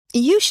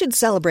You should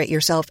celebrate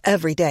yourself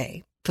every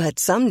day, but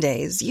some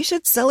days you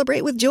should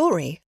celebrate with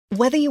jewelry.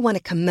 Whether you want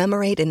to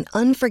commemorate an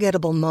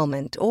unforgettable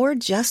moment or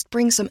just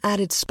bring some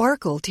added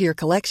sparkle to your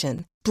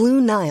collection,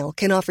 Blue Nile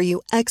can offer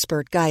you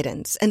expert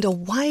guidance and a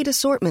wide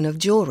assortment of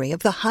jewelry of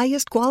the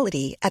highest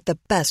quality at the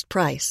best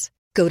price.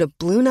 Go to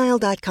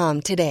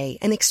BlueNile.com today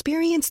and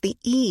experience the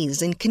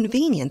ease and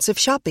convenience of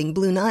shopping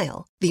Blue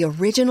Nile, the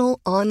original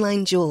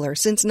online jeweler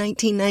since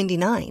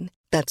 1999.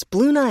 That's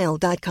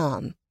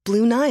BlueNile.com.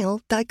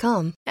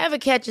 BlueNile.com. Ever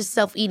catch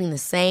yourself eating the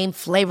same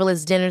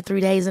flavorless dinner 3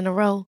 days in a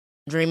row?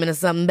 Dreaming of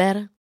something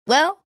better?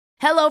 Well,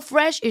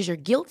 HelloFresh is your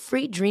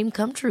guilt-free dream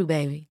come true,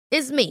 baby.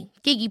 It's me,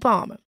 Keke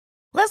Palmer.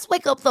 Let's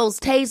wake up those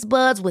taste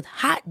buds with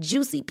hot,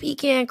 juicy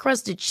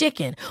pecan-crusted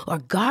chicken or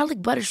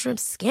garlic butter shrimp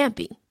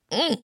scampi.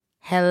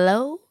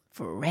 Hello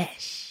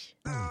Fresh.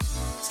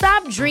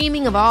 Stop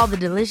dreaming of all the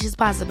delicious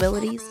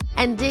possibilities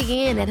and dig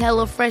in at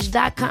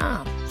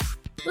HelloFresh.com.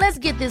 Let's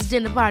get this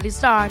dinner party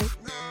started.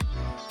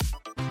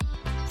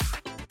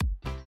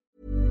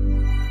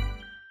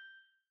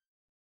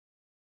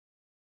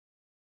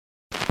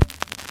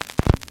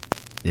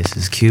 This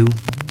is Q,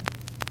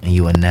 and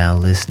you are now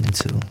listening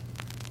to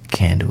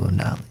Candle of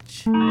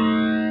Knowledge.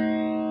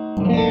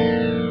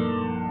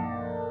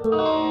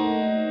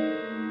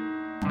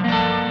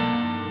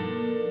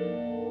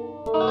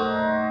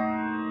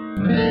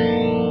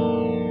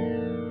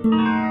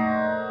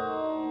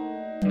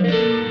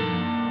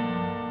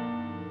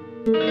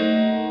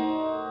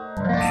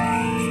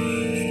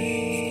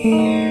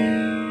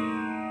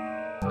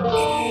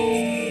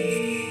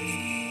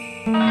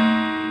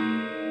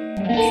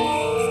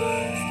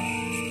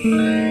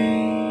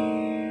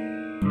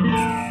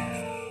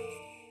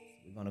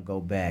 Go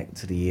back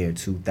to the year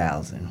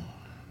 2000.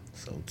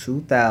 So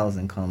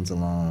 2000 comes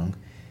along,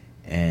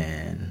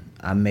 and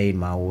I made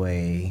my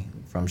way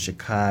from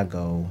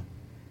Chicago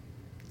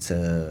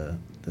to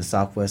the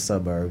southwest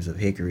suburbs of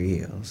Hickory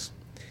Hills.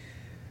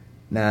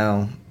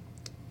 Now,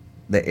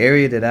 the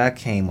area that I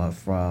came up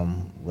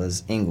from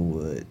was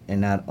Inglewood,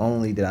 and not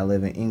only did I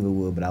live in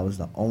Inglewood, but I was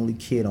the only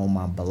kid on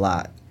my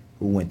block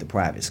who went to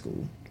private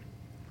school.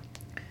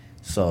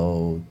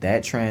 So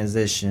that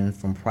transition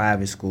from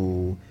private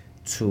school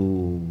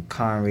to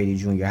Conrady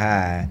Junior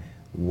High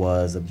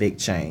was a big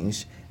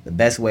change. The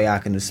best way I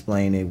can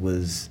explain it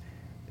was,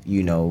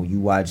 you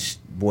watch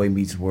Boy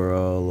Meets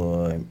World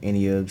or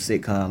any of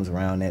sitcoms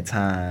around that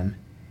time,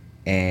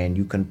 and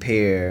you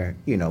compare,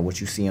 what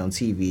you see on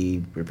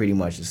TV pretty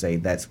much to say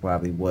that's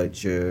probably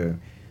what your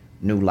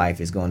new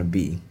life is going to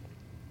be.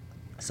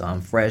 So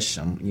I'm fresh.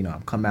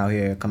 I've come out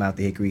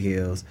to Hickory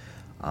Hills.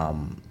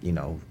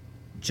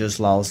 Just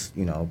lost,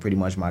 pretty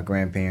much my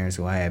grandparents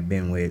who I had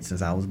been with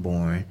since I was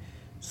born.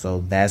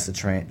 So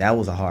that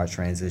was a hard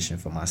transition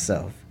for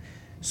myself.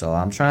 So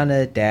I'm trying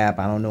to adapt.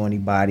 I don't know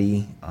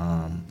anybody.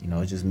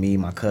 It's just me,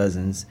 my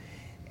cousins,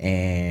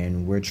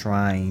 and we're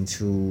trying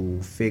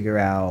to figure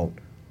out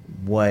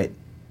what,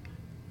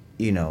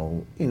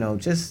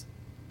 just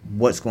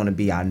what's going to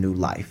be our new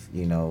life,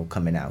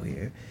 coming out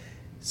here.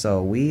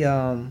 So we,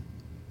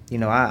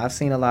 I've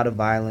seen a lot of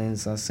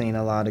violence. I've seen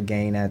a lot of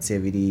gang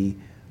activity.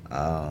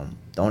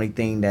 The only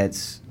thing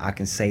I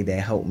can say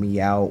that helped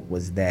me out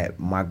was that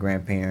my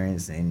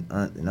grandparents and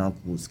aunts and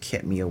uncles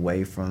kept me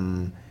away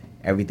from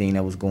everything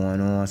that was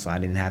going on, so I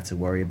didn't have to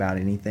worry about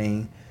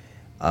anything.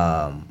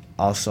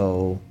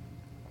 Also,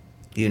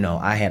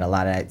 I had a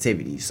lot of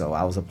activities, so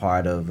I was a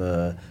part of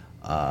a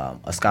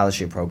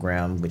scholarship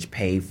program which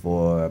paid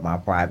for my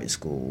private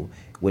school,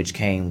 which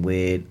came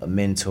with a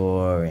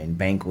mentor and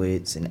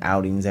banquets and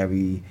outings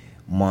every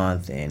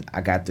month, and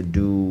I got to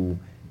do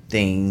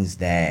things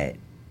that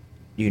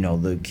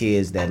the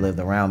kids that lived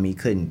around me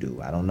couldn't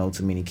do. I don't know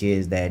too many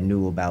kids that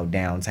knew about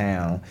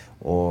downtown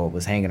or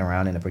was hanging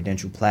around in the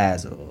Prudential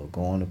Plaza or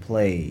going to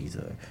plays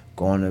or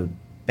going to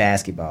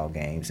basketball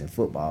games and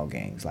football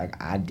games. Like,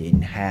 I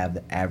didn't have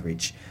the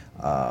average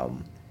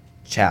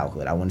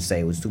childhood. I wouldn't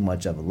say it was too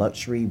much of a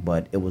luxury,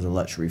 but it was a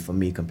luxury for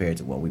me compared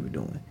to what we were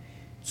doing.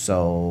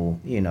 So,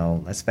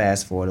 let's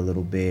fast forward a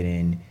little bit,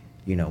 and,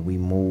 we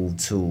moved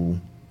to,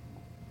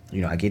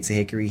 I get to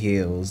Hickory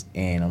Hills,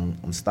 and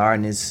I'm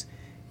starting this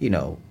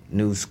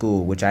new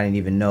school, which I didn't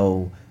even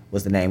know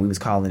was the name. We was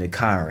calling it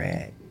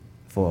Conrad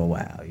for a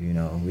while,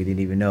 We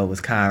didn't even know it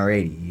was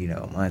Conrady.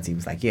 My auntie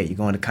was like, yeah, you're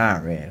going to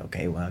Conrad.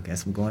 Okay, well, I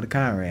guess I'm going to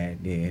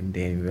Conrad. Then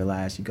we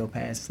realized you go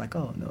past, it's like,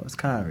 oh, no, it's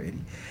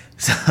Conrady.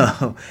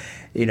 So,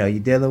 you're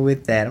dealing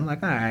with that. I'm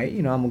like, all right,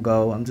 I'm going to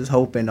go. I'm just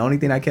hoping. The only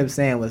thing I kept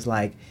saying was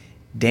like,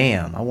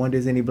 damn, I wonder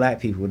if there's any black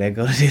people that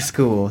go to this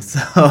school.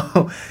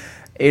 So,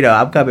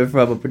 I'm coming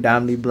from a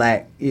predominantly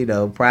black,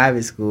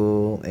 private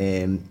school,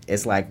 and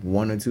it's like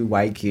one or two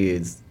white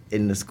kids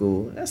in the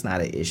school. That's not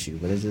an issue,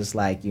 but it's just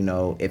like,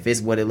 if it's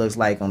what it looks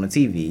like on the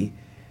TV,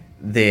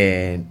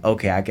 then,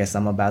 okay, I guess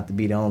I'm about to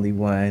be the only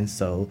one.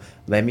 So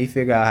let me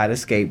figure out how to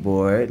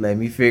skateboard. Let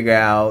me figure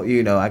out,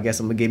 I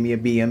guess I'm going to give me a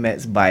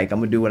BMX bike.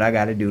 I'm going to do what I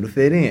got to do to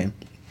fit in.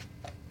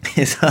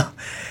 And so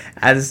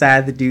I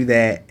decided to do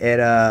that.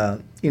 And,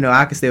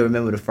 I can still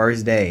remember the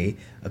first day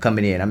of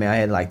coming in. I mean, I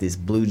had like this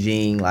blue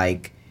jean,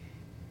 like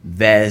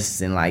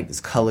vest and like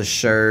this color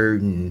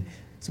shirt and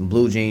some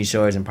blue jean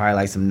shorts and probably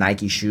like some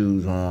Nike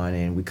shoes on,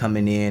 and we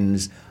coming in,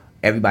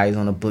 everybody's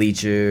on the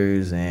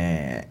bleachers,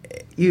 and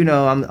you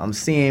know, I'm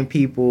seeing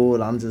people,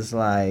 and I'm just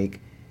like,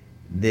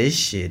 this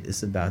shit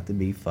is about to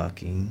be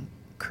fucking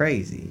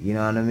crazy, you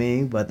know what I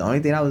mean? But the only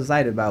thing I was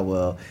excited about,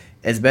 well,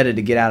 it's better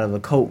to get out of a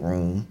coat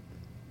room,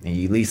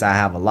 and at least I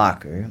have a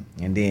locker,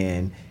 and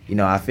then, you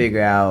know, I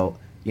figure out,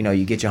 you know,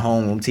 you get your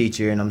homeroom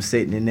teacher, and I'm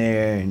sitting in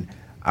there, and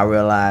I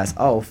realized,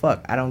 oh,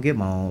 fuck, I don't get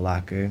my own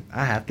locker.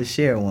 I have to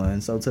share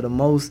one. So to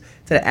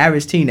the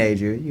average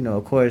teenager, you know,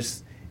 of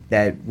course,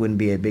 that wouldn't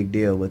be a big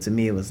deal. But to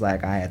me, it was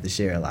like I had to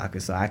share a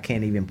locker. So I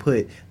can't even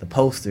put the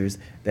posters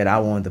that I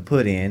wanted to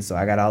put in. So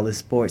I got all this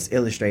Sports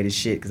Illustrated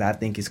shit because I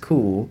think it's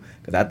cool.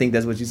 Because I think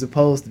that's what you're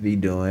supposed to be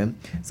doing.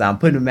 So I'm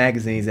putting the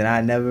magazines, and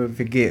I never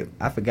forget.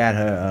 I forgot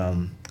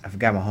her. I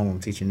forgot my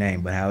homeroom teacher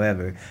name, but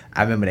however,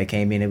 I remember they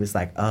came in. It was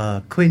like,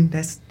 Quentin,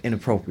 that's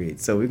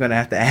inappropriate. So we're gonna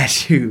have to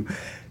ask you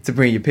to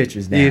bring your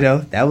pictures down. You know,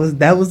 that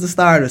was the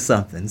start of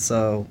something.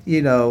 So,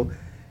 you know,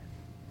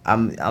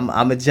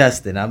 I'm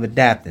adjusting, I'm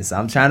adapting. So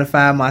I'm trying to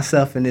find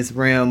myself in this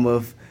realm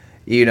of,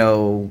 you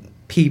know,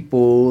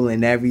 people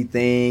and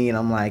everything. And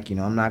I'm like, you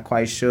know, I'm not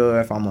quite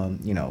sure if I'm gonna,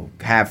 you know,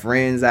 have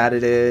friends out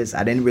of this.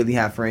 I didn't really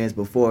have friends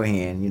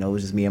beforehand. You know, it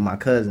was just me and my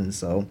cousins.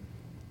 So,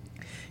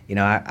 you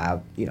know,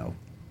 I you know,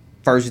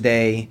 first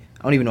day,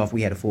 I don't even know if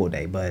we had a full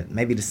day, but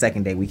maybe the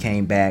second day we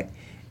came back,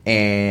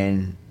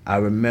 and I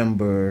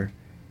remember,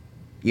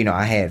 you know,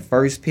 I had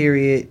first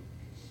period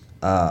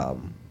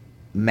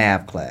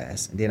math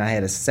class, and then I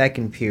had a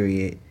second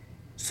period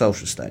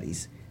social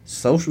studies.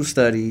 Social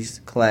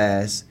studies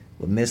class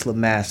with Miss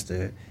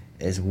LeMaster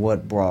is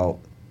what brought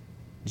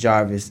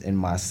Jarvis and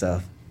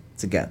myself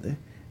together.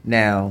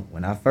 Now,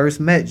 when I first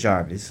met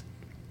Jarvis,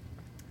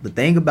 the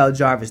thing about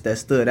Jarvis that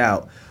stood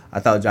out, I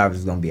thought Jarvis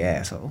was going to be an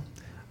asshole.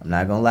 I'm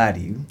not going to lie to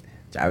you.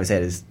 Jarvis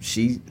had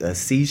a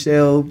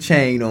seashell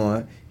chain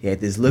on. He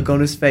had this look on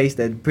his face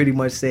that pretty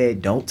much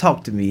said, don't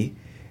talk to me.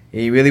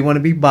 He really want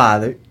to be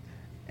bothered.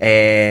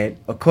 And,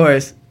 of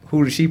course,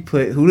 who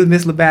did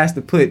Miss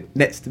LeMaster put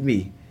next to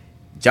me?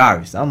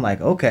 Jarvis. I'm like,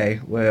 okay,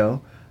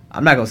 well,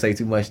 I'm not going to say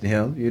too much to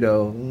him. You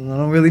know, I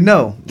don't really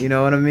know. You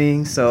know what I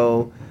mean?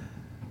 So,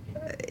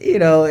 you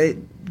know,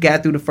 it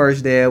got through the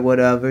first day or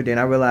whatever. Then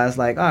I realized,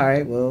 like, all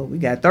right, well, we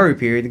got third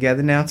period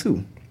together now,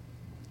 too.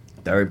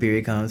 Third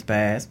period comes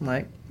past. I'm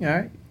like, all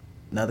right,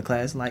 another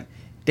class. I'm like,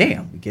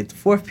 damn, we get to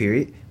fourth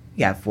period.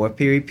 We got fourth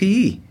period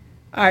PE.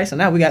 All right, so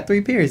now we got 3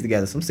 periods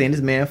together. So I'm seeing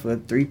this man for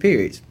 3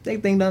 periods. They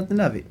think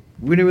nothing of it.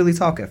 We didn't really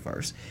talk at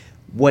first.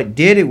 What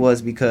did it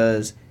was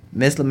because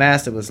Miss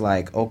LeMaster was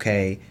like,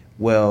 okay,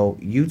 well,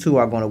 you two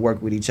are going to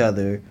work with each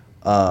other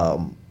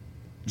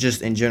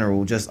just in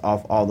general, just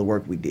off all the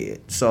work we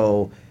did.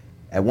 So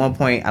at one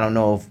point, I don't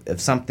know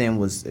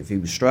if he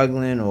was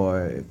struggling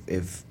or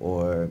if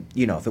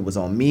you know, if it was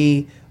on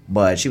me,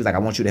 but she was like, I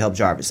want you to help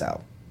Jarvis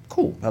out.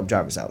 Cool, help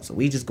Jarvis out. So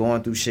we just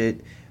going through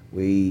shit.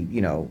 We,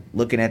 you know,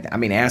 looking at,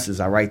 answers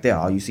are right there.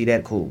 Oh, you see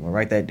that? Cool. We'll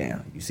write that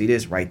down. You see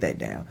this? Write that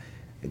down.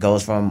 It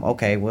goes from,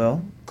 okay,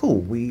 well, cool.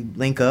 We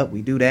link up.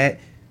 We do that.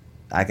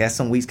 I guess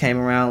some weeks came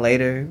around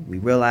later. We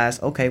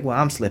realized, okay, well,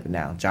 I'm slipping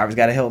now. Jarvis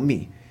got to help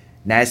me.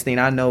 Next thing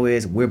I know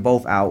is we're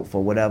both out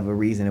for whatever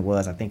reason it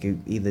was. I think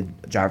either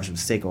Jarvis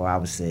was sick or I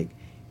was sick.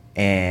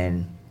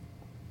 And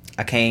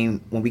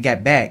when we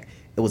got back,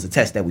 it was a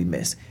test that we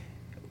missed.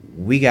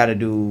 We got to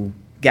do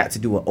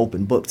an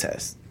open book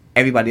test.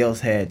 Everybody else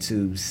had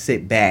to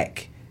sit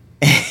back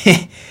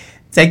and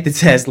take the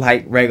test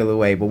like regular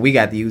way, but we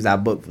got to use our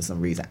book for some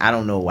reason. I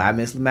don't know why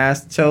Miss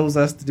LeMaster chose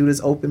us to do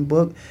this open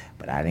book,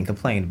 but I didn't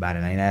complain about it.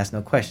 I didn't ask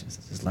no questions.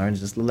 I just learned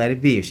just to let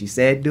it be. If she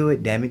said do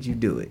it, damn it, you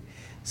do it.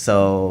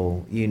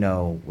 So, you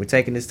know, we're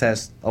taking this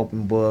test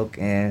open book,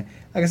 and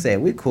like I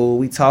said, we're cool.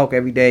 We talk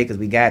every day because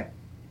we got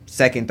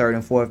second, third,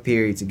 and fourth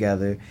period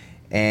together.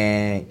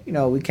 And, you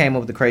know, we came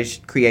up with the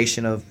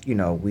creation of, you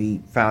know, we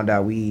found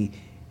out we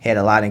had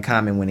a lot in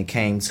common when it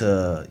came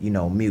to, you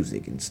know,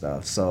 music and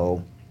stuff.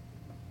 So,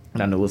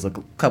 and I know it was a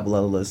couple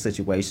other little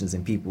situations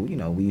and people, you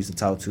know, we used to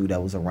talk to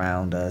that was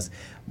around us.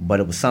 But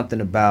it was something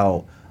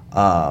about,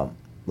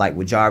 like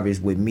with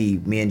Jarvis, with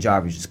me and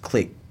Jarvis just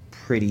clicked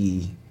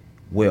pretty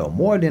well.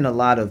 More than a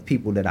lot of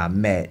people that I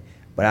met.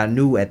 But I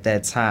knew at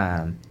that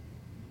time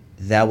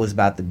that was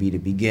about to be the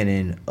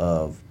beginning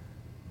of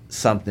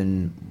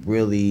something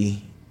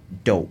really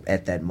dope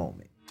at that moment.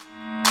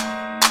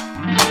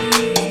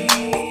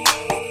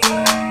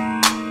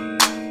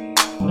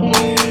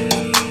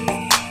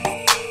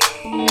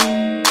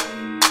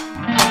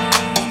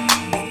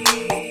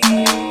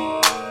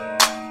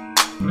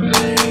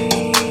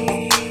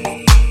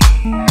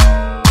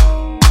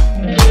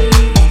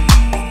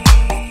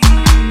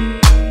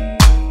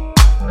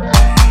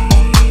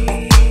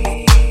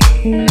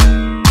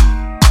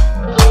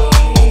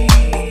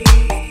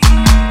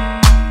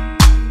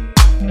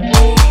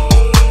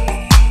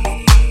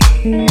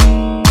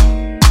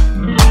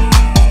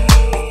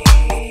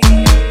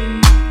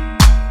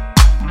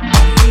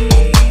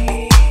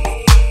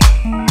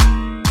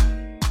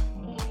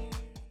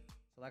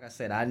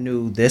 said, I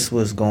knew this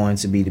was going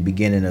to be the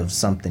beginning of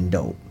something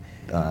dope.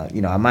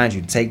 I mind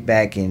you, take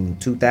back in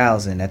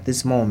 2000, at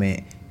this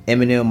moment,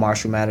 Eminem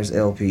Marshall Mathers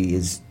LP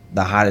is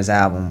the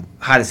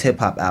hottest hip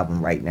hop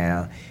album right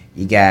now.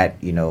 You got,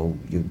 your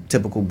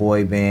typical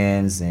boy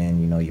bands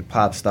and, your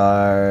pop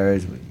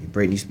stars,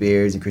 Britney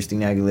Spears and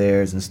Christina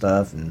Aguilera's and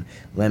stuff, and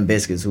Limp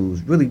Bizkit,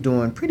 who's really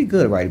doing pretty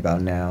good right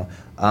about now.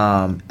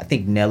 I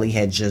think Nelly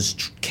had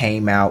just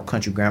came out.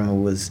 Country Grammar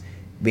was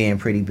being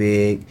pretty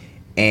big.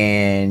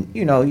 And,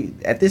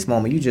 at this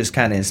moment, you just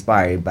kind of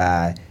inspired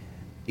by,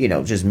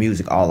 just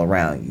music all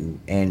around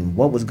you. And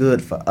what was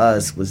good for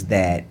us was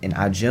that in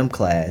our gym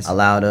class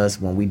allowed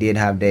us, when we did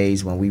have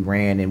days when we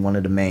ran in one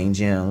of the main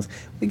gyms,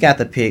 we got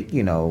to pick,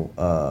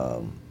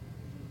 an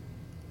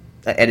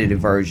edited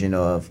version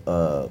of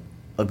a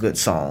good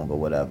song or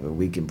whatever.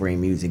 We could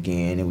bring music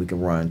in and we could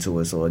run to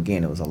it. So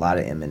again, it was a lot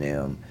of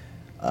Eminem,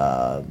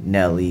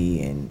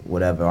 Nelly, and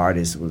whatever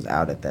artist was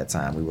out at that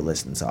time. We were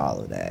listening to all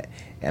of that.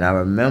 And I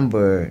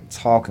remember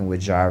talking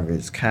with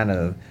Jarvis, kind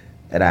of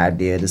that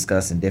idea,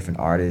 discussing different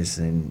artists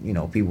and,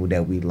 people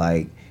that we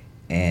like.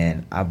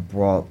 And I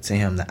brought to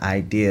him the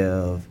idea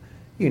of,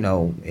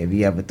 if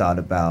he ever thought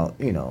about,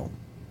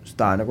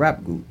 starting a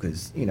rap group.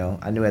 Because,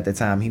 I knew at the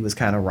time he was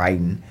kind of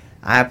writing.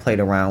 I played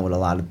around with a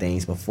lot of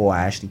things before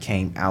I actually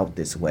came out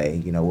this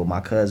way, with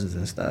my cousins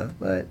and stuff.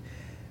 But,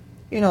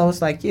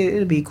 it's like, yeah,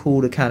 it'd be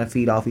cool to kind of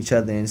feed off each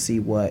other and see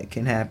what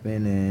can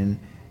happen. And,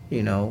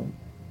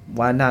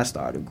 why not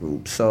start a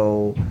group?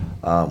 So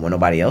when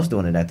nobody else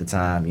doing it at the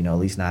time, at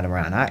least not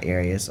around our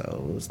area. So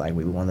it was like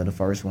we were one of the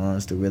first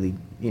ones to really,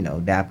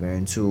 dapper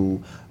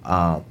into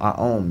our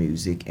own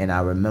music. And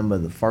I remember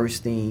the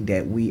first thing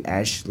that we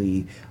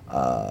actually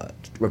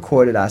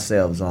recorded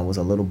ourselves on was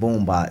a little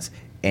boombox.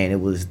 And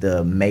it was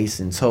the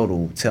Mason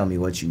Total Tell Me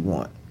What You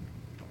Want.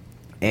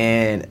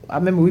 And I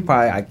remember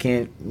I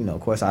can't,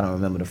 of course I don't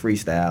remember the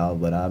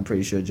freestyle, but I'm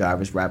pretty sure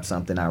Jarvis rapped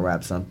something, I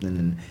rapped something,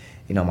 and,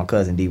 my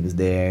cousin D was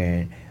there.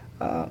 And,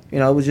 it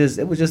was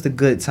just a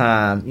good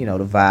time,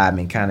 to vibe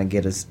and kind of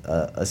get us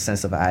a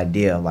sense of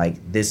idea, like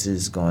this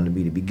is going to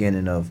be the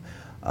beginning of,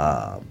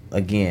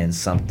 again,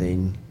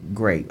 something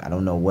great. I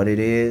don't know what it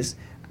is.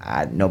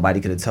 Nobody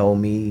could have told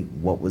me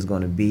what was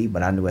going to be,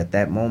 but I knew at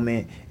that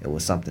moment it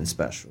was something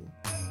special.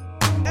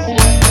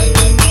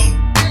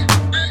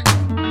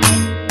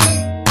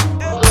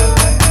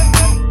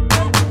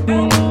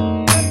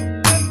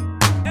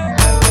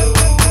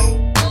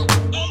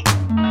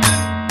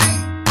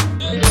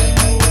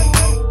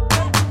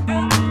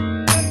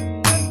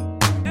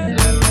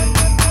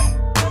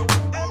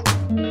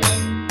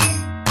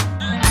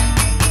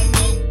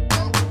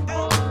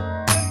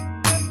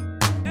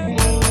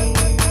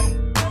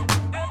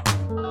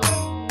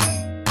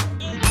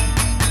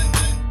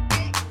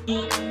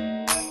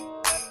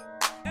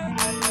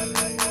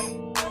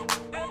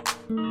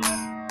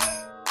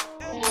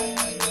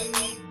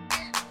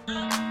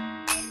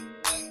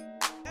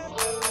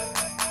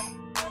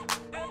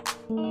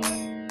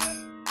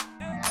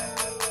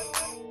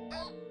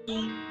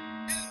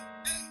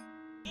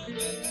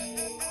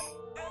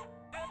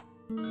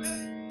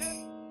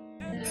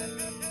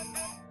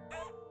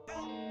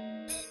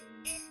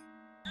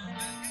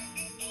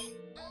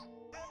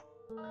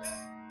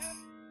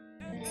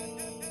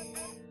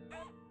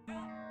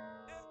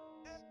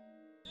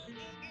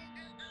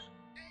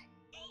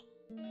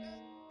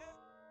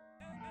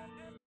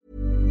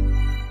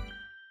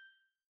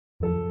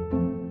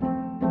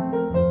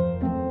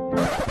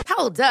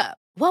 Hold up.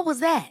 What was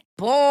that?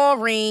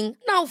 Boring.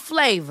 No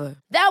flavor.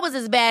 That was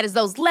as bad as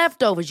those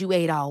leftovers you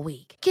ate all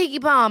week. Keke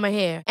Palmer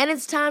here. And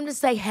it's time to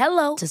say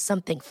hello to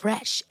something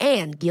fresh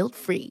and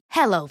guilt-free.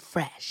 Hello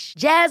Fresh.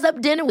 Jazz up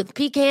dinner with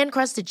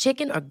pecan-crusted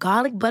chicken or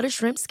garlic butter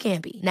shrimp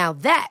scampi. Now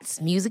that's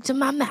music to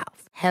my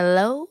mouth.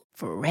 Hello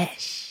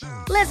Fresh.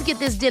 Let's get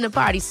this dinner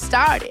party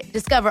started.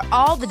 Discover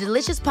all the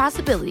delicious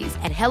possibilities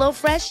at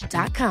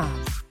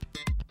HelloFresh.com.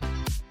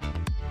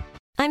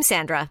 I'm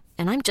Sandra,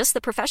 and I'm just the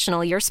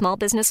professional your small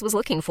business was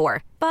looking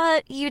for.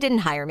 But you didn't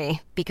hire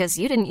me because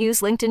you didn't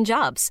use LinkedIn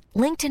Jobs.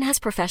 LinkedIn has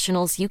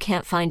professionals you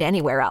can't find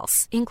anywhere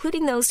else,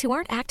 including those who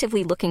aren't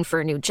actively looking for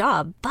a new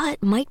job,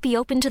 but might be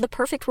open to the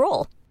perfect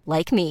role,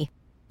 like me.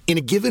 In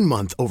a given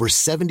month, over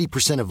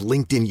 70% of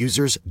LinkedIn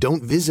users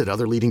don't visit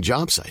other leading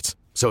job sites.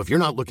 So if you're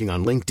not looking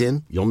on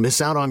LinkedIn, you'll miss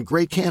out on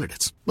great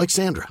candidates like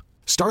Sandra.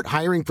 Start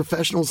hiring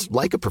professionals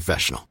like a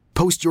professional.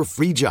 Post your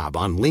free job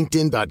on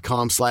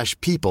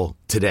linkedin.com/people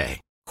today.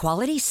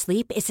 Quality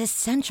sleep is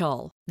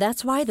essential.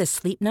 That's why the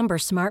Sleep Number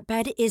Smart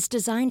Bed is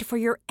designed for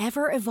your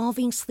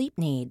ever-evolving sleep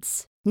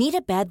needs. Need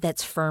a bed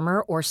that's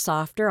firmer or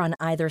softer on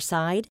either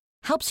side?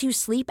 Helps you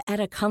sleep at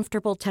a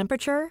comfortable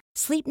temperature?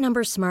 Sleep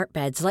Number Smart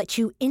Beds let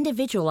you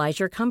individualize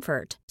your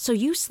comfort, so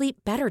you sleep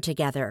better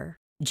together.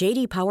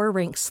 J.D. Power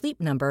ranks Sleep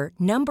Number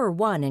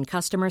 #1 in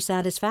customer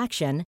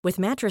satisfaction with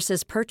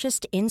mattresses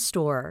purchased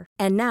in-store.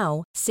 And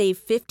now, save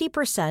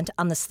 50%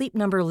 on the Sleep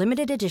Number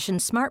Limited Edition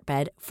Smart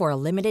Bed for a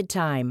limited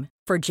time.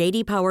 For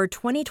J.D. Power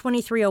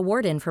 2023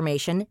 award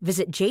information,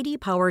 visit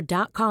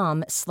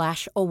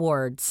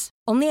jdpower.com/awards.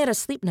 Only at a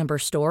Sleep Number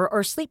store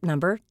or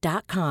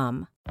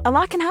sleepnumber.com. A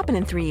lot can happen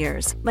in 3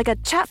 years, like a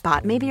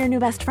chatbot may be your new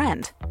best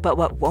friend. But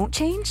what won't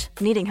change?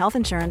 Needing health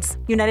insurance.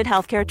 United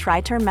Healthcare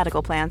Tri-Term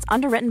Medical Plans,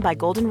 underwritten by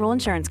Golden Rule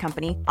Insurance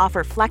Company,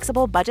 offer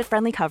flexible,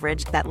 budget-friendly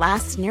coverage that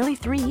lasts nearly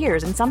 3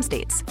 years in some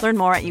states. Learn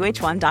more at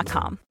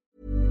uh1.com.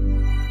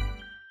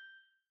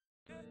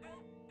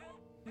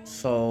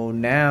 So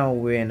now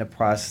we're in the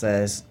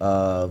process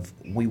of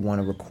we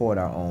want to record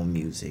our own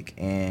music,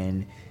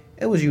 and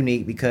it was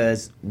unique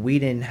because we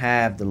didn't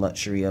have the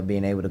luxury of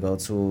being able to go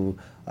to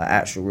an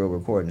actual real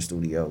recording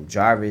studio.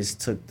 Jarvis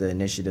took the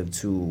initiative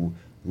to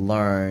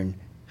learn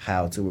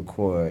how to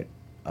record,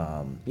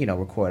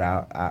 record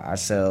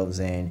ourselves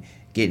and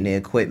getting the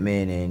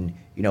equipment. And,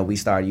 we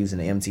started using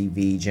the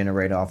MTV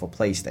generator off a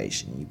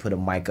PlayStation. You put a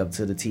mic up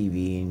to the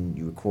TV and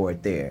you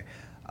record there.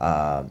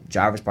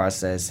 Jarvis'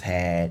 process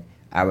I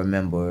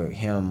remember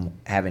him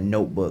having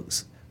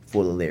notebooks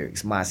full of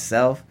lyrics.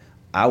 Myself,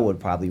 I would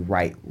probably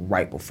write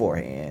right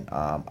beforehand.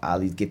 I'll at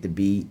least get the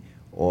beat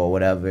or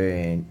whatever,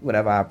 and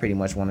whatever I pretty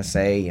much want to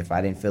say. If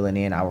I didn't fill it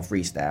in, I would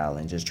freestyle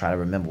and just try to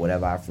remember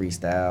whatever I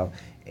freestyle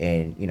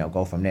and,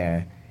 go from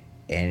there.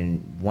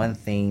 And one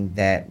thing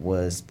that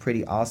was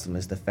pretty awesome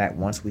is the fact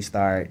once we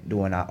start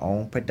doing our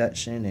own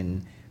production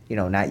and,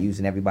 not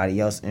using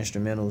everybody else's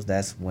instrumentals,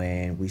 that's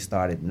when we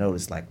started to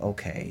notice, like,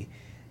 okay,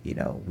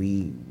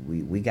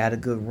 we got a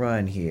good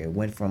run here. It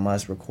went from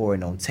us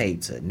recording on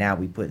tape to now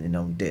we putting it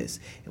on disc.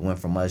 It went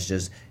from us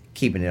just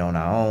keeping it on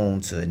our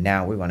own to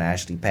now we're going to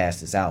actually pass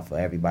this out for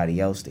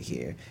everybody else to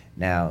hear.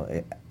 Now,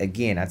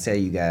 again, I tell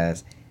you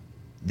guys,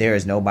 there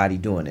is nobody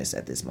doing this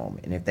at this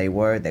moment. And if they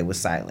were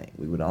silent.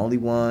 We were the only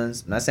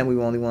ones. I'm not saying we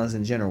were the only ones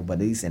in general, but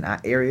at least in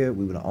our area,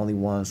 we were the only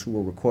ones who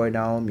were recording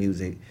our own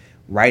music,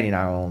 writing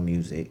our own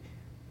music.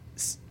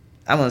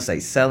 I'm going to say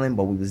selling,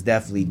 but we was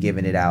definitely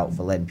giving it out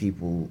for letting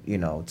people,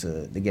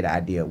 to get an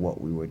idea of what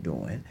we were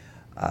doing.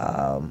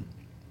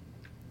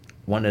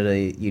 One of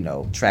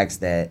the, tracks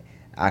that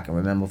I can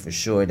remember for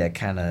sure that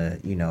kind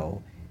of,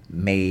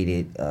 made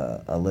it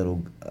a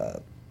little,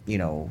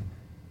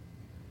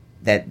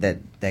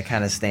 that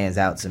kind of stands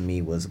out to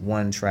me was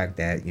one track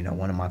that,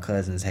 one of my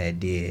cousins had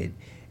did.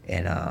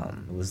 And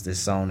it was this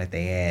song that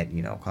they had,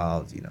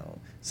 called,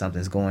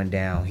 Something's Going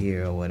Down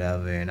Here or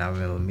whatever. And I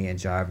remember me and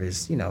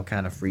Jarvis,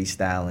 kind of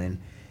freestyling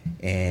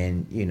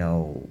and,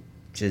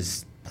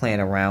 just playing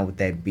around with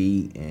that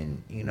beat.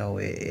 And,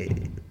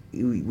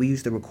 we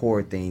used to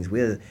record things.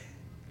 We'd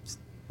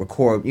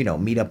record,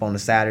 meet up on a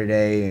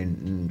Saturday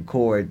and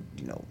record,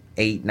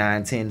 8,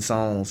 9, 10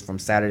 songs from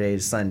Saturday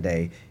to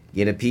Sunday.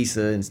 Get a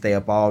pizza and stay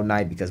up all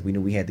night because we knew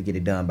we had to get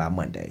it done by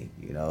Monday.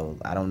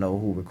 I don't know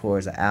who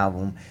records an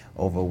album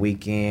over a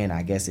weekend.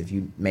 I guess if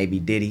you maybe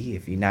Diddy.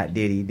 If you're not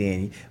Diddy,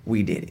 then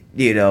we did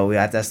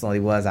it. That's the only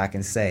words I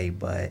can say.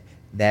 But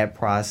that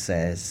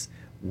process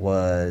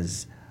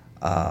was,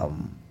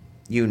 again,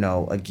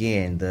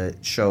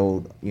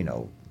 showed,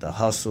 the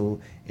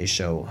hustle. It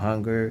showed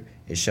hunger.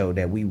 It showed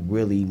that we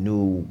really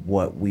knew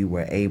what we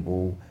were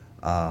able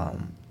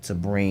to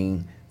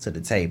bring to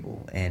the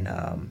table. And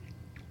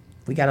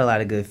we got a lot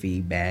of good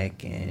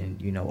feedback,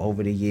 and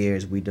over the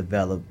years we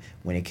developed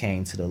when it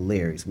came to the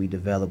lyrics, we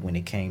developed when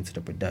it came to the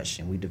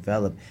production, we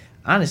developed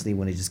honestly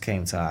when it just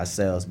came to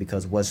ourselves,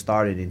 because what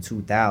started in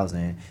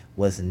 2000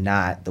 was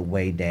not the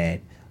way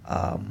that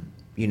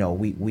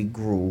we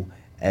grew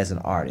as an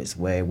artist,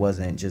 where it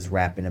wasn't just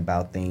rapping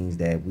about things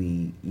that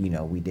we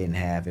didn't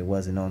have. It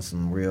wasn't on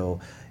some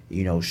real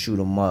shoot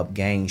 'em up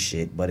gang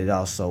shit, but it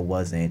also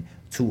wasn't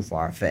too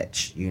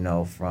far-fetched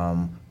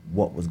from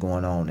what was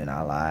going on in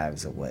our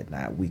lives or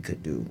whatnot we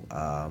could do.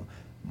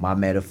 My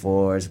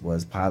metaphors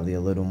was probably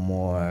a little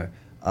more,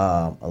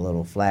 a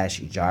little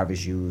flashy.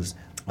 Jarvis used,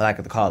 I like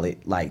to call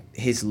it, like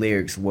his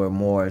lyrics were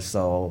more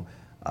so,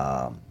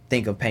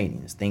 think of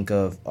paintings, think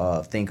of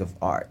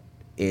art.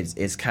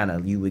 It's kind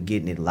of, you were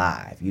getting it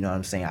live. You know what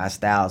I'm saying? Our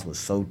styles was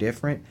so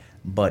different,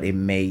 but it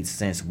made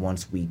sense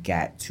once we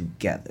got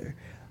together.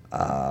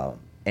 And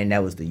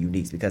that was the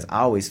unique, because I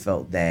always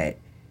felt that,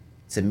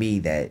 to me,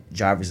 that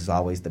Jarvis is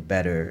always the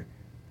better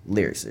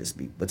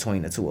lyricist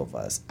between the two of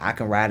us. I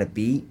can write a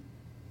beat,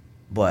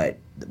 but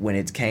when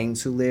it came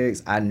to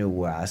lyrics, I knew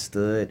where I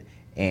stood,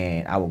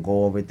 and I would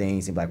go over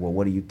things and be like, well,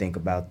 what do you think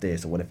about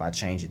this? Or what if I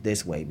change it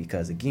this way?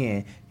 Because,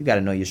 again, you got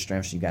to know your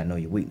strengths, you got to know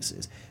your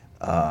weaknesses.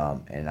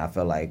 And I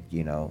felt like,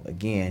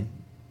 again,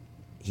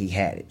 he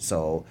had it.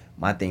 So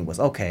my thing was,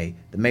 okay,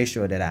 to make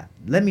sure that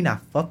let me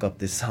not fuck up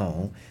this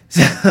song.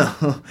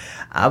 So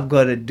I'm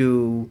going to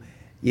do...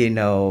 I'm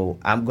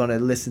going to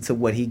listen to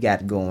what he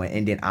got going,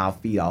 and then I'll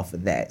feed off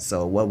of that.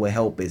 So what would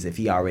help is if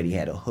he already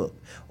had a hook,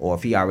 or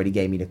if he already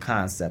gave me the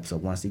concept. So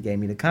once he gave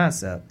me the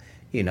concept,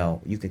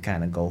 you could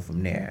kind of go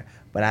from there.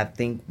 But I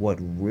think what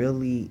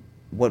really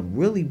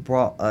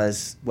brought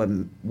us,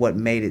 what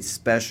made it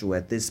special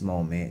at this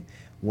moment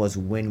was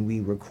when we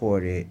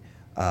recorded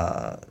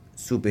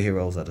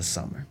Superheroes of the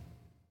Summer.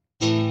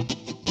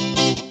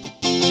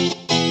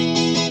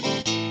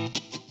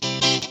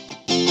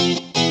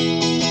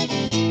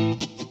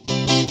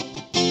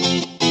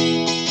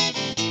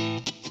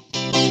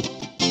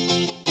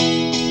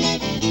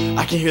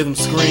 can hear them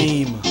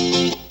scream.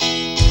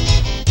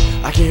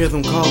 I can hear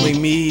them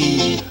calling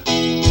me.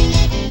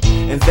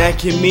 And that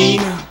can mean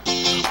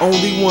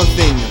only one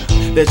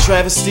thing, that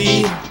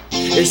travesty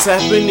is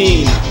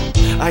happening.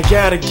 I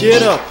gotta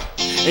get up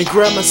and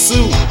grab my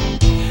suit,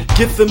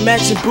 get the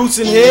matching boots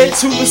and head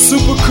to the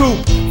super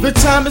coupe. The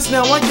time is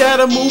now, I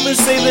gotta move and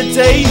save the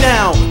day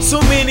now.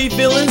 So many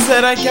villains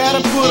that I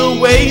gotta put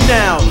away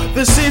now.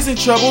 The city's in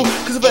trouble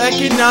cause of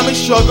economic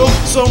struggle,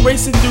 so I'm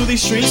racing through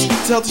these streets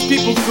to help these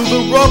people through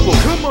the rubble.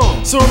 Come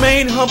on. So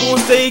remain humble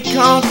and stay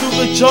calm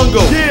through the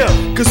jungle. Yeah,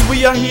 cause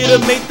we are here to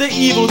make the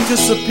evil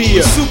disappear.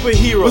 We're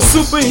superheroes. We're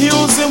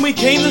superheroes and we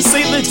came to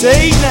save the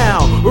day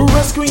now. We're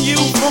rescuing you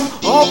from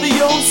all the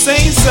old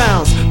same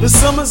sounds. The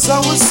summer's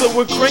ours, so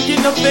we're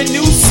cranking up that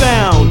new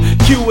sound.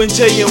 Q and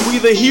J and we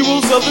the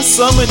heroes of the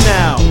summer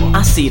now.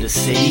 I see the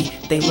city,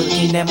 they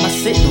looking at my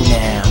signal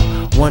now,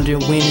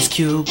 wondering when is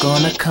Q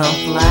gonna come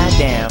fly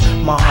down.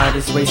 My heart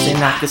is racing,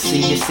 I can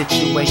see your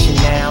situation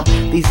now.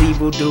 These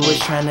evildoers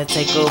trying to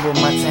take over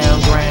my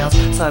town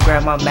grounds. So I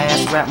grab my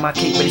mask, wrap my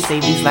cape, ready to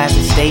save these lives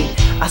at stake.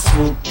 I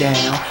swoop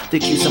down, the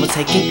Q's I'm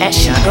taking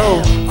action.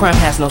 Go. Crime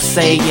has no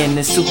say in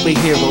the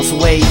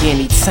superheroes' way.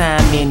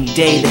 Anytime, any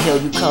day, the hell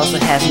you cause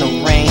it has no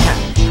rain.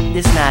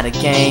 This not a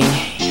game,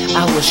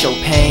 I will show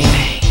pain.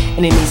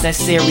 Enemies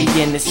necessary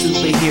in the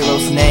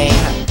superhero's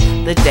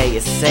name. The day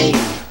is saved,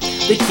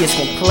 the kids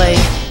can play.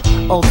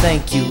 Oh,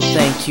 thank you,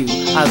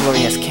 our glory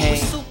has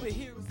came.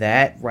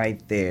 That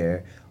right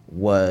there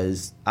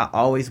was, I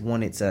always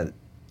wanted to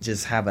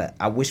just have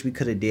I wish we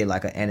could have did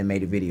like an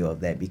animated video of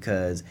that,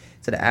 because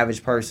to the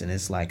average person,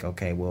 it's like,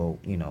 okay, well,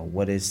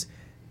 what is,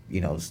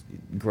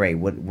 great,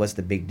 what's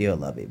the big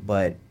deal of it?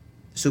 But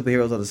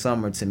Superheroes of the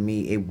Summer, to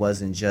me, it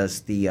wasn't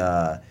just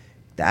the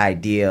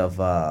idea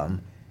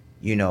of,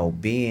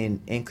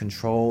 being in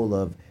control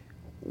of,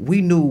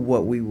 we knew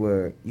what we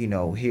were,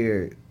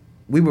 here.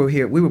 We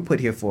were put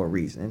here for a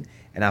reason.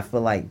 And I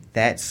feel like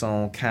that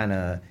song kind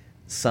of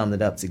summed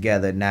it up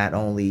together, not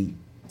only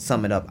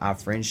summing up our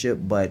friendship,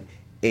 but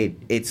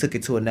it took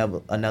it to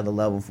another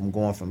level, from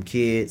going from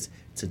kids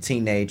to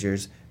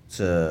teenagers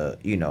to,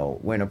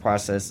 we're in the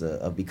process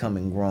of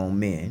becoming grown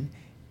men.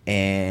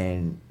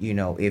 And,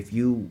 if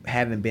you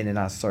haven't been in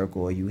our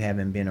circle or you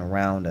haven't been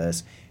around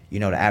us, the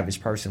average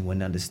person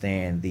wouldn't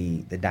understand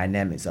the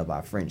dynamics of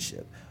our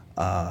friendship.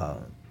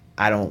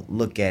 I don't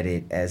look at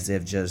it as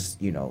if just,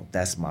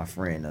 that's my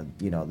friend,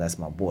 or, that's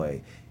my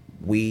boy.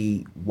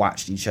 We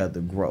watched each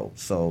other grow.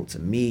 So to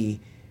me,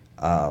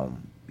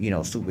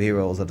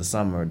 Superheroes of the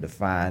Summer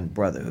define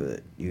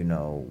brotherhood.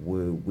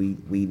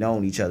 We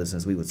known each other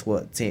since we were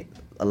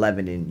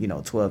 11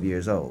 and 12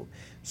 years old.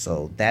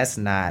 So that's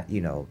not,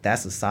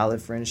 that's a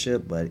solid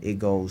friendship, but it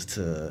goes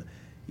to,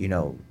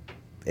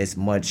 it's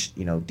much,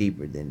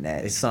 deeper than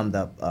that. It summed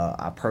up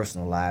our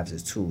personal lives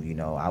as too.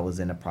 I was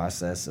in the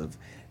process of,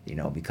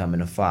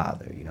 becoming a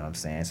father, you know what I'm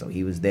saying? So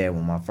he was there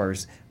when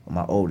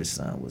my oldest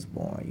son was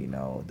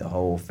born, the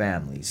whole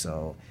family.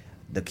 So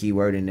the key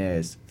word in there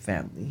is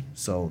family.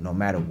 So no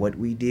matter what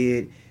we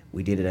did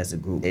it as a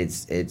group.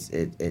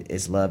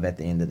 It's love at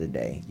the end of the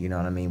day. You know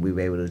what I mean? We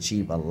were able to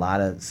achieve a lot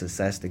of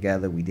success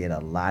together. We did a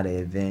lot of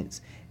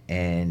events,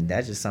 and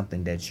that's just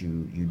something that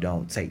you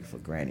don't take for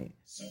granted.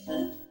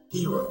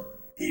 Hero.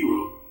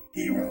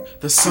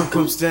 The sun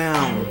comes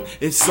down,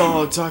 it's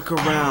all dark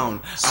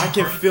around. I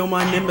can feel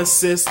my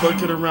nemesis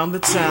lurking around the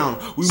town.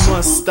 We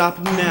must stop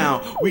him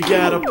now, we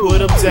gotta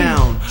put him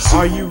down.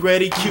 Are you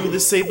ready, Q, to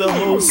save the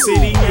whole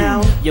city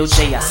now? Yo,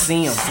 Jay, I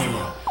see him.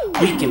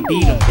 We can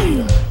beat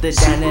him. The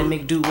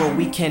dynamic duo,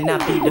 we cannot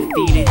be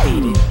defeated.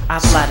 I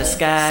fly the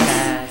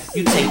skies,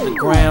 you take the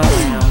ground.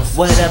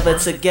 Whatever,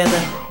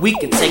 together, we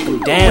can take them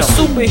down.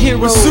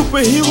 We're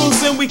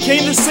superheroes and we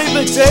came to save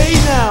the day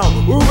now.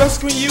 We're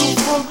rescuing you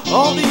from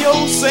all the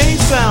old same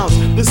sounds.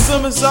 The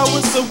summer's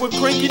ours, so we're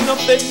cranking up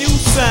that new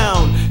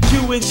sound.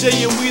 Q and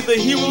J and we the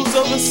heroes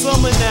of the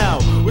summer now.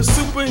 We're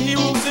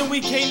superheroes and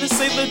we came to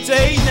save the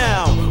day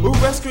now. We're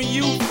rescuing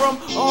you from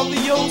all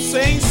the old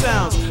same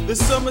sounds. The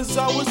summer's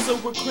ours, so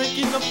we're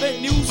cranking up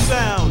that new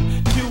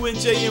sound. Q and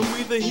J and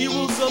we the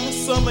heroes of the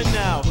summer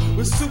now.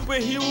 We're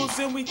superheroes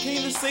and we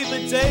came to save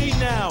the day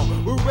now.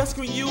 We're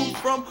rescuing you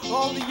from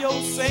all the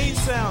old same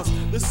sounds.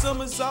 The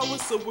summer's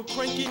ours, so we're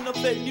cranking up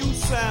that new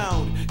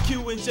sound.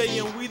 Q and J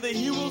and we the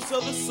heroes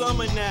of the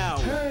summer now.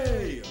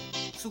 Hey!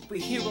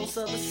 Superheroes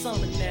of the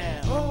summer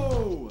now.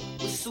 Oh!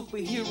 We're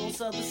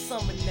superheroes of the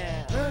summer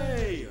now.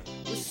 Hey!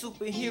 We're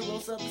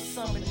superheroes of the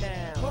summer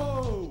now.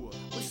 Oh!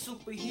 We're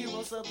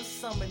superheroes of the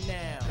summer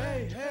now.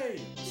 Hey,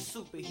 hey! We're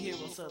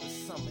superheroes of the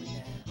summer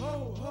now.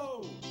 Ho,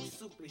 ho! We're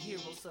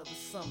superheroes of the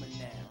summer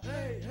now.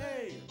 Hey,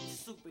 hey!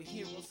 We're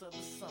superheroes of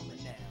the summer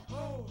now.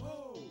 Ho,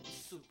 ho!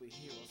 We're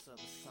superheroes of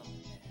the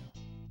summer now.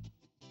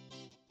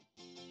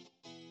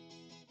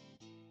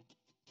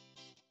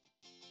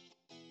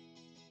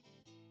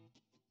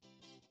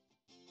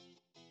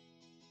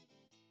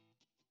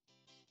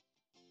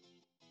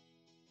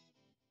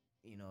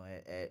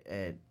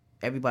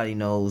 Everybody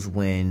knows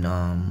when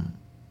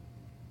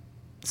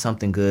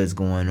something good's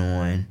going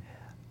on.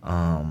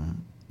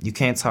 you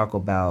can't talk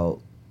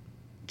about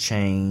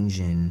change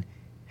and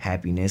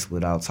happiness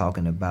without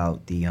talking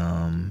about the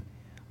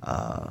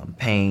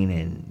pain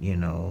and, you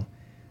know,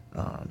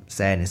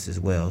 sadness as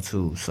well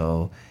too.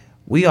 So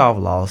we all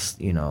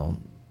lost, you know,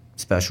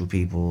 special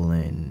people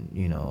and,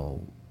 you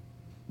know,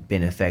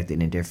 been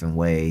affected in different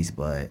ways.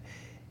 But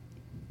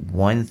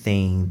one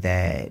thing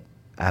that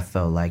I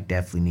felt like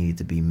definitely needed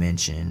to be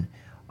mentioned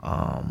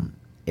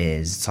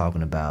is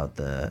talking about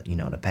the, you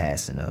know, the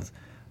passing of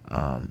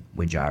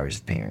with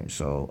Jarvis' parents.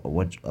 So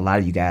what a lot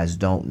of you guys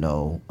don't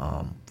know,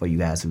 for you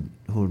guys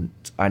who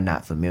are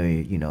not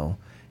familiar, you know,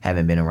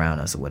 haven't been around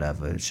us or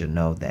whatever, should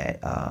know that,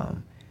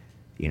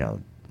 you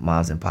know,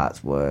 moms and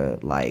pops were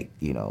like,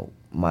 you know,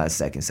 my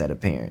second set of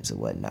parents or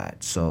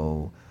whatnot.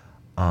 So,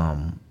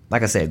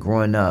 like I said,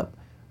 growing up,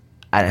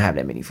 I didn't have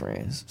that many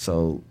friends.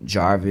 So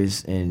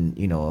Jarvis and,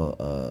 you know,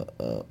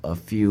 a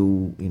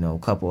few, you know, a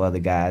couple other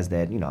guys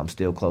that, you know, I'm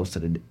still close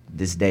to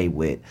this day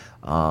with,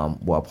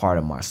 were a part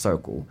of my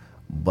circle.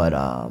 But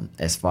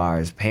as far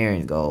as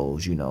parent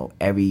goes, you know,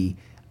 I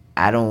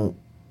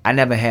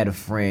never had a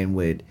friend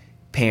with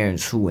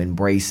parents who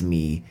embraced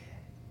me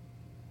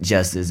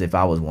just as if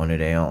I was one of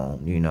their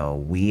own. You know,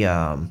 we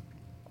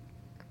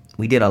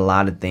did a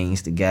lot of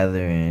things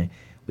together, and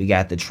we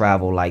got to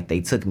travel. Like, they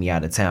took me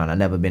out of town. I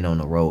never been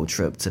on a road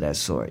trip to that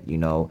sort, you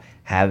know.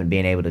 Haven't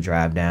been able to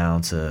drive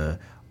down to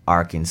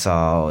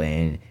Arkansas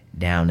and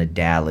down to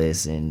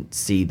Dallas and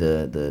see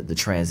the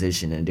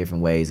transition in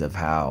different ways of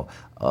how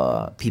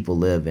people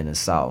live in the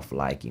South.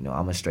 Like, you know,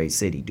 I'm a straight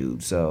city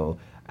dude, so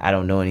I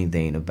don't know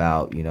anything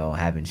about, you know,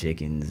 having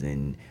chickens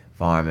and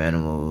farm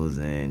animals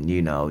and,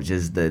 you know,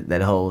 just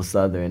that whole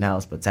Southern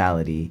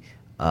hospitality.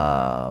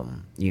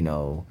 You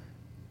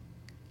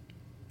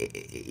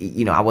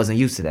know, I wasn't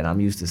used to that. I'm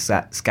used to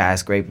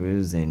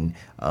skyscrapers and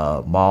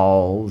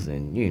malls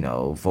and, you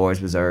know,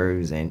 forest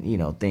reserves and, you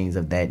know, things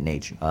of that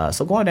nature.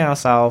 So going down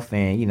south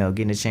and, you know,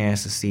 getting a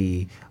chance to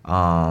see,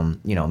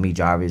 you know, meet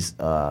Jarvis,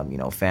 you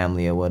know,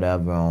 family or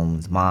whatever on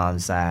his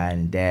mom's side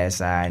and dad's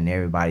side, and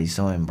everybody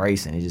so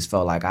embracing. It just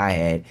felt like I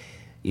had,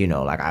 you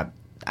know, like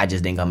I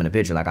just didn't come in the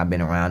picture. Like, I've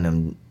been around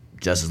them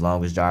just as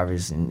long as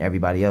Jarvis and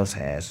everybody else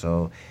has.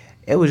 So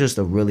it was just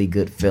a really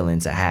good feeling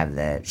to have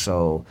that.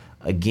 So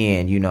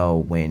again, you know,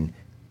 when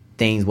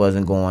things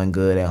wasn't going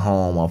good at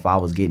home, or if I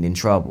was getting in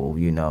trouble,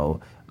 you know,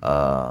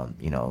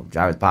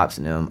 Jarvis Pops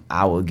and them,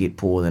 I would get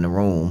pulled in a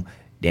room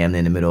damn near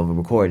in the middle of a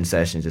recording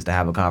session just to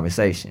have a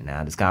conversation.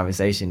 Now, this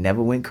conversation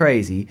never went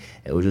crazy.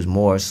 It was just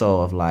more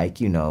so of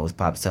like, you know, it was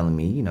Pops telling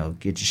me, you know,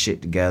 get your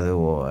shit together,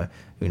 or,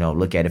 you know,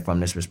 look at it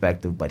from this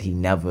perspective. But he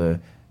never,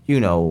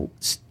 you know,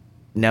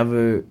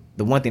 the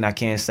one thing I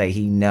can say,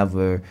 he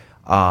never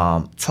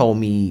told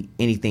me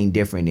anything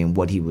different than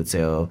what he would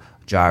tell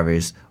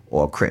Jarvis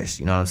or Chris.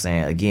 You know what I'm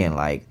saying? Again,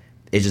 like,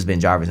 it's just been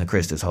Jarvis and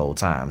Chris this whole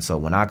time. So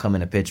when I come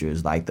in the picture,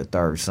 it's like the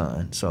third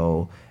son.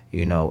 So,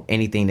 you know,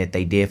 anything that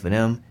they did for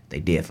them, they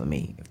did for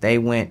me. If they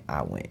went,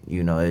 I went.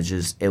 You know,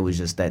 it was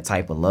just that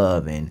type of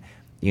love and,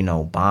 you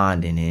know,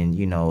 bonding. And,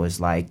 you know, it's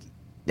like,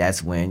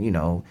 that's when, you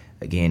know,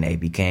 again, they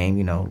became,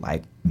 you know,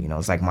 like, you know,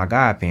 it's like my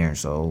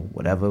godparents. So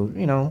whatever,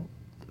 you know,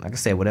 like I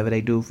said, whatever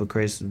they do for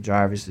Chris and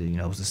Jarvis, you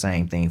know, it's the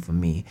same thing for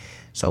me.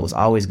 So it was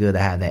always good to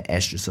have that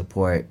extra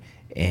support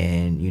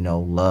and, you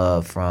know,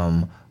 love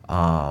from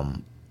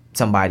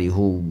somebody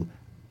who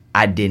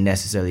I didn't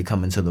necessarily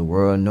come into the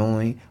world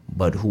knowing,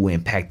 but who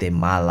impacted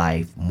my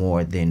life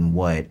more than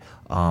what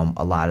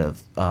a lot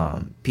of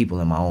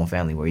people in my own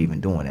family were even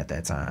doing at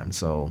that time.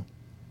 So,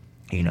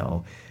 you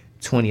know,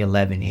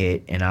 2011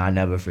 hit, and I'll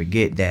never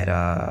forget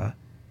that,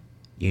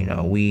 you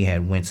know, we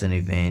had went to an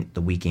event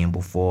the weekend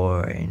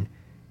before, and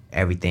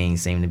everything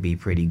seemed to be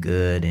pretty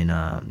good. And,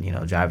 you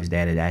know, Jarvis'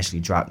 dad had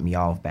actually dropped me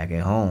off back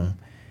at home.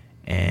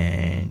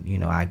 And, you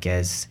know, I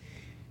guess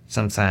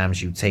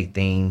sometimes you take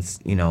things,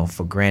 you know,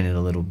 for granted a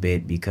little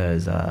bit,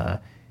 because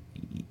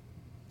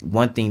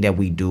one thing that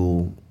we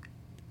do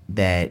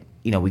that,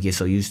 you know, we get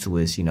so used to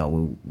is, you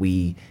know,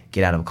 we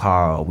get out of a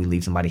car or we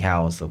leave somebody's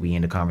house or we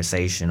end a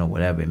conversation or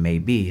whatever it may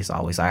be. It's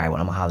always, all right, well,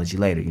 I'm going to holler at you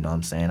later, you know what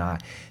I'm saying?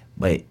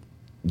 But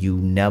you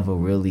never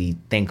really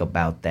think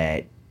about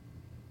that,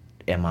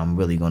 am I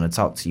really going to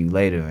talk to you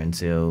later,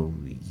 until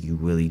you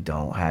really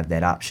don't have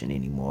that option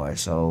anymore.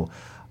 So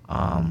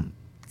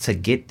to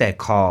get that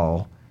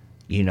call,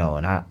 you know,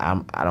 and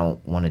I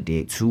don't want to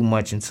dig too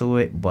much into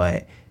it,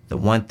 but the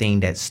one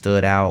thing that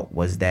stood out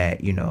was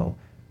that, you know,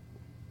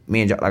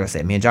 me and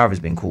Jarvis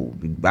been cool.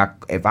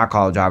 If I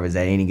call Jarvis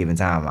at any given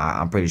time,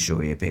 I'm pretty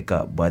sure he'll pick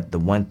up. But the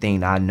one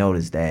thing I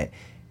noticed, that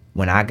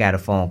when I got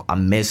a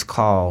missed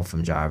call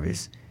from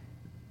Jarvis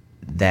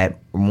that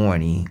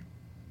morning,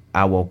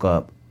 I woke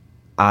up,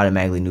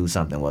 automatically knew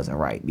something wasn't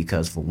right.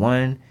 Because for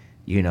one,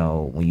 you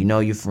know, when you know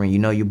your friend, you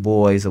know your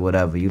boys or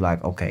whatever, you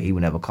like, okay, he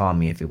would never call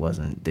me if it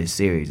wasn't this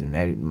serious. And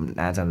 9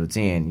 times out of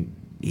 10,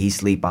 he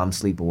sleep, I'm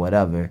sleep or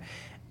whatever.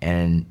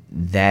 And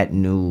that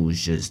news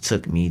just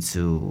took me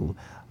to,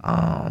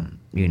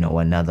 you know,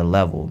 another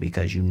level,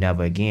 because you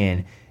never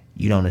again,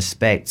 you don't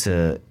expect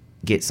to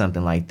get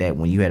something like that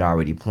when you had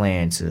already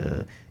planned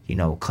to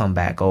come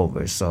back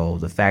over. So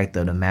the fact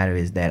of the matter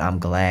is that I'm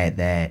glad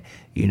that,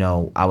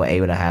 I was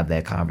able to have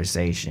that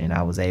conversation.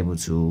 I was able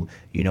to,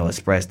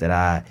 express that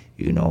I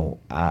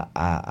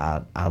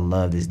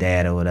loved his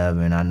dad or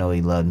whatever, and I know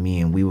he loved me,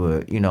 and we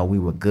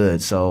were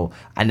good. So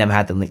I never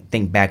had to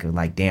think back of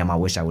like, damn, I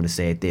wish I would have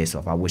said this, or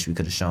if I wish we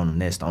could have shown him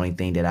this. The only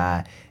thing that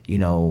I,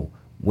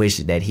 wish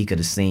that he could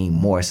have seen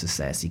more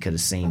success. He could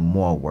have seen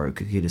more work.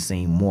 He could have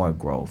seen more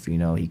growth.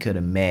 He could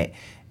have met,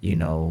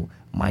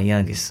 my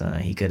youngest son.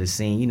 He could have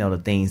seen, the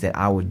things that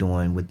I was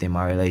doing within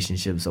my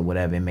relationships or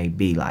whatever it may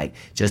be, like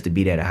just to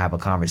be there to have a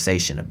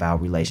conversation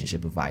about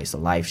relationship advice or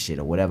life shit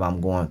or whatever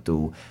I'm going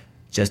through,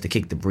 just to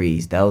kick the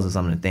breeze. Those are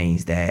some of the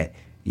things that,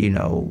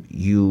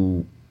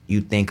 you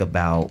think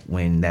about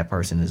when that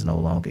person is no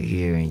longer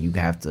here, and you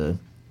have to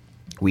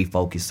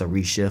refocus or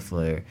reshift,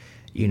 or,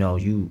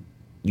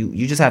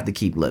 you just have to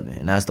keep living.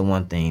 And that's the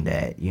one thing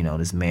that,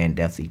 this man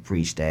definitely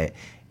preached, that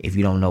if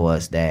you don't know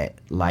us, that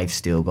life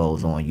still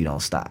goes on, you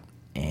don't stop,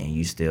 and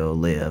you still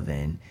live.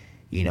 And,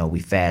 we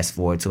fast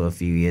forward to a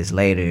few years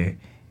later,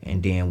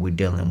 and then we're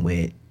dealing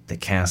with the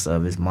cancer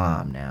of his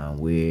mom now.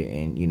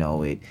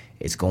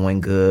 It's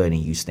going good,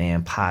 and you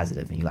staying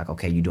positive, and you're like,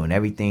 okay, you're doing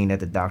everything that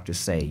the doctors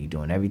say, you're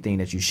doing everything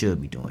that you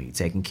should be doing, you're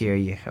taking care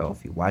of your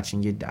health, you're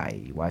watching your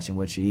diet, you're watching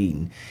what you're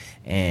eating,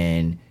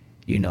 and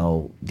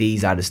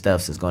these are the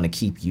stuff that's going to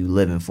keep you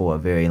living for a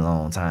very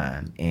long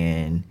time.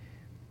 And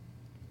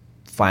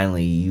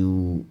finally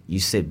you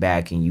sit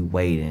back and you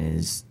wait,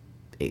 and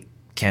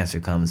cancer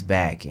comes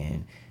back,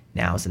 and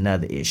now it's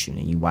another issue,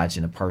 and you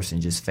watching a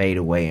person just fade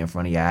away in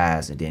front of your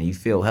eyes, and then you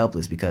feel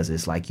helpless, because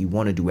it's like you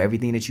want to do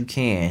everything that you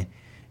can.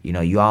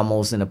 You're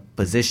almost in a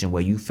position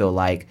where you feel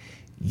like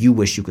you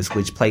wish you could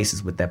switch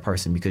places with that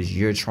person, because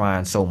you're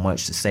trying so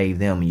much to save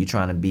them, and you're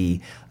trying to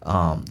be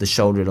the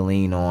shoulder to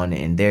lean on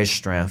and their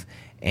strength.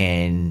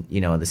 And,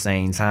 at the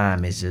same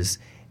time,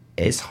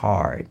 it's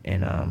hard.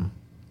 And,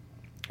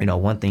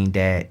 one thing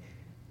that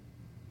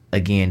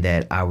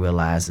I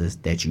realize is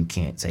that you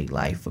can't take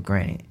life for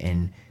granted.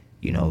 And,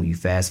 you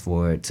fast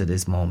forward to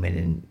this moment,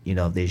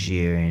 and, this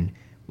year, and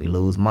we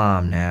lose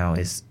mom now.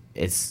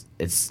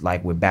 It's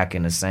like we're back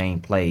in the same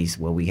place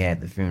where we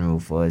had the funeral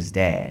for his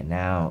dad.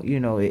 Now,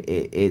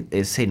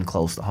 it's hitting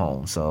close to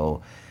home.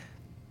 So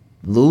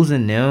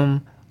losing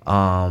them,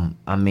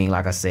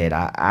 like I said,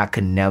 I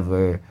could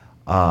never,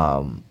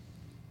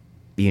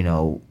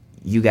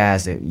 you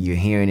guys, you're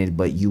hearing it,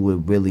 but you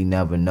would really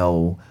never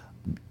know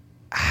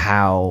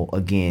how,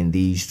 again,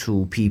 these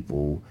two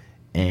people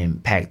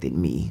impacted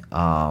me.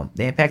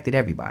 They impacted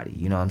everybody.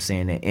 You know what I'm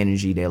saying? Their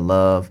energy, their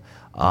love.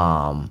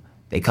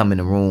 They come in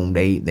the room,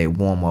 they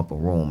warm up a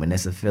room, and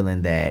it's a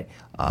feeling that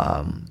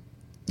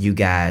you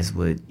guys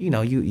would,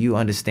 you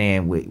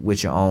understand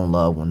with your own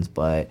loved ones,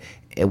 but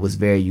it was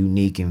very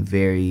unique and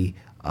very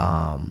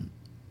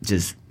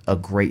just a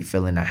great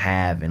feeling to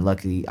have. And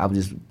luckily, I was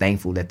just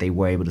thankful that they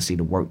were able to see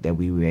the work that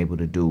we were able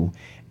to do.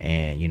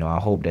 And, I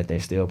hope that they're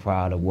still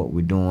proud of what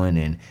we're doing,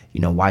 and,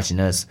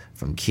 watching us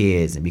from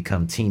kids and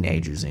become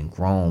teenagers and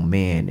grown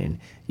men, and,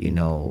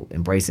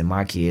 embracing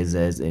my kids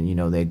as, and,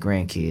 their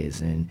grandkids.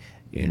 And,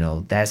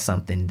 that's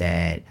something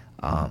that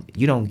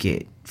you don't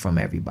get from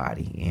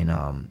everybody.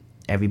 And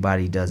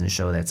everybody doesn't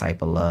show that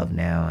type of love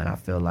now. And I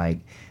feel like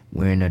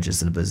we're in a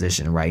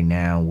position right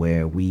now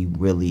where we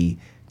really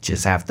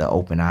just have to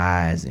open our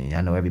eyes. And I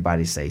know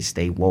everybody say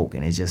stay woke,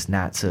 and it's just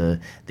not to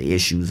the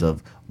issues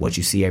of what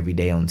you see every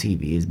day on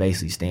TV. It's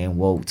basically staying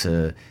woke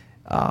to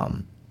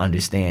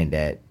understand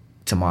that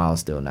tomorrow's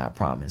still not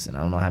promised. And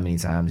I don't know how many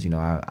times,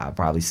 I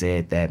probably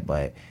said that,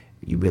 but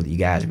you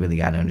guys really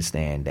got to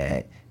understand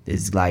that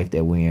this life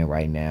that we're in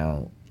right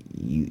now,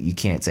 you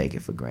can't take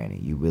it for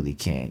granted. You really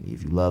can't.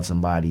 If you love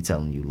somebody, tell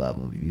them you love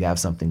them. If you have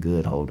something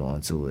good, hold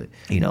on to it.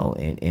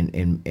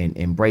 And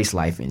embrace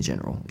life in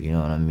general. You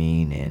know what I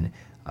mean? And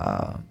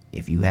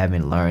if you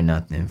haven't learned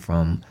nothing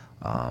from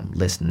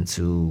listening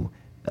to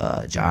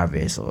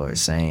Jarvis or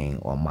Sane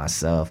or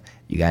myself,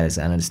 you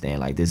gotta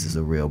understand, like, this is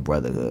a real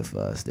brotherhood for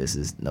us. This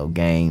is no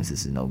games.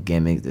 This is no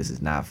gimmicks. This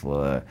is not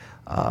for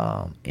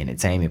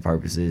entertainment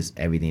purposes.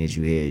 Everything that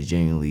you hear is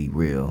genuinely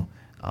real.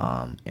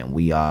 And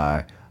we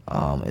are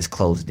as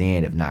close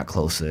in, if not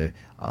closer,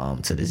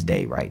 to this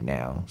day right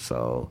now.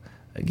 So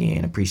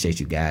again, appreciate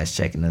you guys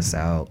checking us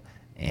out.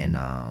 And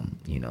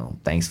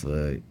thanks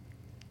for,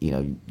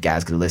 you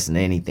guys could listen to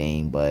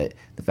anything, but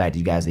the fact that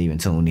you guys are even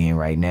tuned in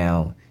right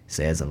now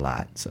says a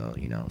lot. So,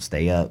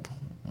 stay up.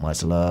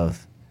 Much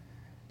love.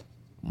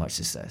 Much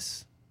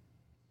success.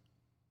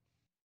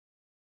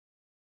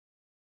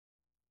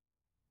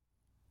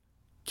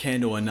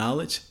 Candle and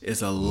Knowledge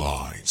is a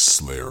Line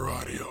Slayer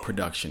Audio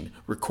production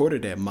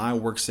recorded at My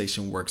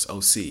Workstation Works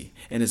OC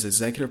and is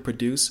executive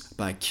produced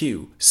by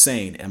Q,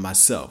 Sane, and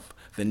myself.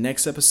 The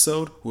next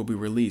episode will be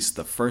released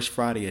the first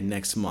Friday of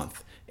next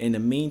month. In the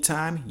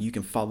meantime, you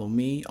can follow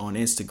me on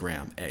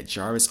Instagram at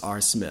Jarvis R.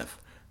 Smith.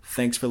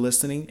 Thanks for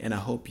listening, and I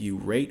hope you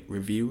rate,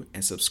 review,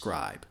 and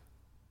subscribe.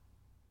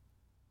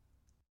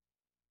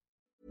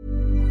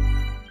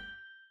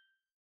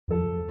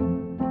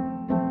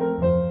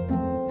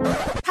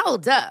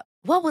 Hold up.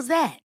 What was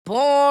that?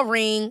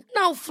 Boring.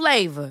 No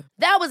flavor.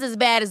 That was as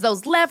bad as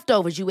those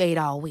leftovers you ate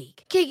all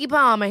week. Keke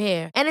Palmer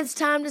here, and it's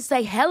time to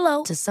say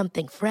hello to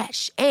something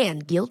fresh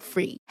and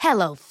guilt-free.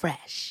 Hello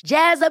Fresh.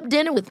 Jazz up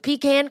dinner with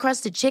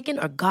pecan-crusted chicken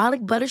or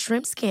garlic butter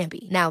shrimp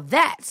scampi. Now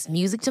that's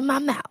music to my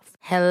mouth.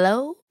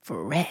 Hello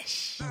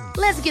Fresh.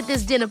 Let's get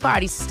this dinner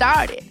party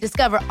started.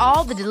 Discover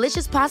all the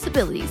delicious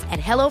possibilities at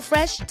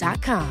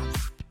hellofresh.com.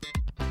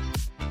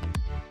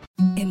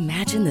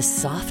 Imagine the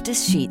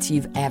softest sheets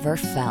you've ever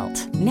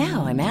felt.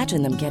 Now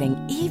imagine them getting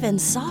even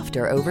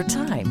softer over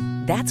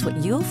time. That's what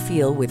you'll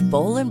feel with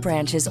Boll &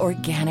 Branch's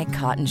organic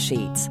cotton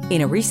sheets.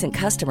 In a recent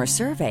customer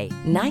survey,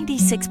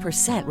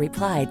 96%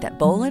 replied that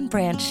Boll &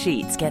 Branch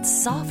sheets get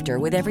softer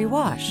with every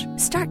wash.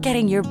 Start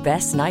getting your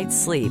best night's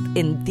sleep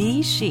in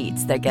these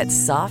sheets that get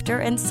softer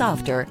and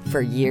softer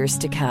for years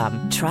to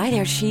come. Try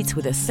their sheets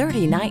with a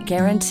 30-night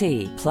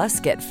guarantee. Plus,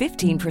 get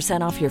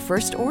 15% off your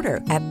first order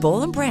at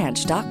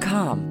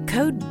bollandbranch.com.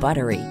 Code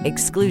BUTTERY.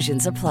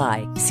 Exclusions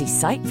apply. See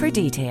site for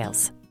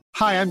details.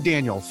 Hi, I'm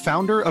Daniel,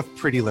 founder of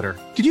Pretty Litter.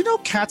 Did you know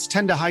cats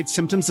tend to hide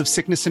symptoms of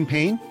sickness and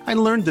pain? I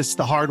learned this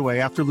the hard way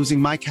after losing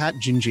my cat,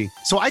 Gingy.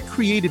 So I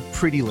created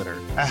Pretty Litter,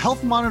 a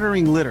health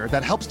monitoring litter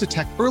that helps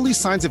detect early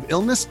signs of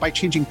illness by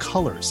changing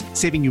colors,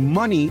 saving you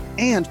money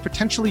and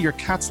potentially your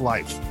cat's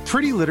life.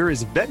 Pretty Litter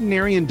is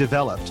veterinarian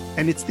developed,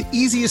 and it's the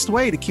easiest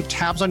way to keep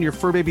tabs on your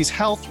fur baby's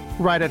health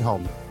right at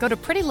home. Go to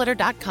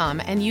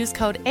prettylitter.com and use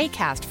code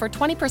ACAST for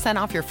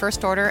 20% off your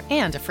first order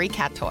and a free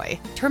cat toy.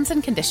 Terms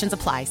and conditions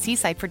apply. See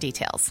site for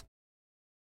details.